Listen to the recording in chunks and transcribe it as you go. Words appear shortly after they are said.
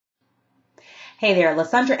Hey there,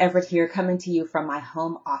 Lysandra Everett here, coming to you from my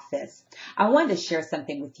home office. I wanted to share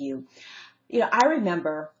something with you. I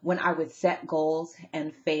remember when I would set goals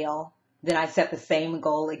and fail, then I'd set the same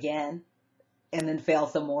goal again and then fail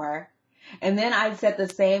some more. And then I'd set the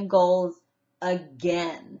same goals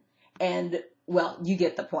again. And well, you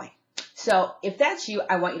get the point. So if that's you,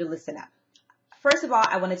 I want you to listen up. First of all,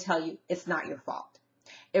 I want to tell you it's not your fault.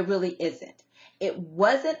 It really isn't. It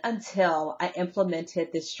wasn't until I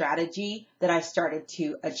implemented this strategy that I started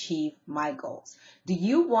to achieve my goals. Do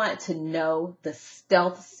you want to know the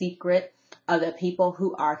stealth secret of the people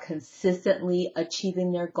who are consistently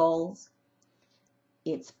achieving their goals?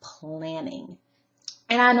 It's planning.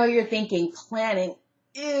 And I know you're thinking, planning,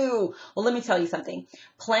 ew. Well, let me tell you something.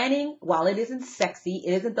 Planning, while it isn't sexy,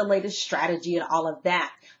 it isn't the latest strategy and all of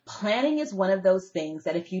that. Planning is one of those things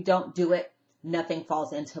that if you don't do it, nothing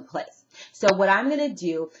falls into place. So what I'm going to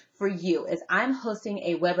do for you is I'm hosting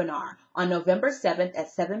a webinar on November 7th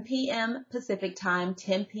at 7 p.m. Pacific time,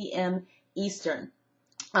 10 p.m. Eastern.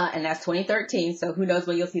 And that's 2013, so who knows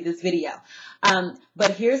when you'll see this video.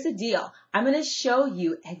 But here's the deal. I'm going to show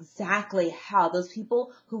you exactly how those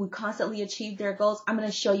people who constantly achieve their goals, I'm going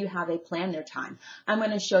to show you how they plan their time. I'm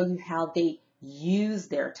going to show you how they use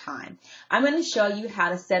their time. I'm going to show you how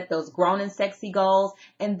to set those grown and sexy goals,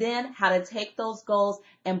 and then how to take those goals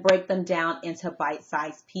and break them down into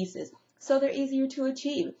bite-sized pieces so they're easier to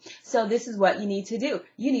achieve. So this is what you need to do.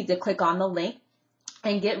 You need to click on the link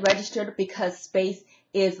and get registered because space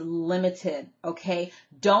is limited, okay?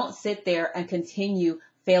 Don't sit there and continue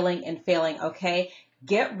failing and failing, okay?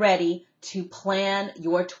 Get ready to plan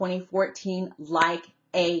your 2014 like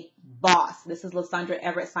a boss. This is Lysandra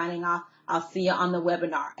Everett signing off. I'll see you on the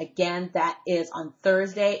webinar. Again, that is on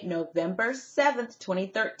Thursday, November 7th,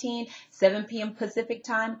 2013, 7 p.m. Pacific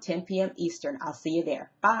time, 10 p.m. Eastern. I'll see you there.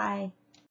 Bye.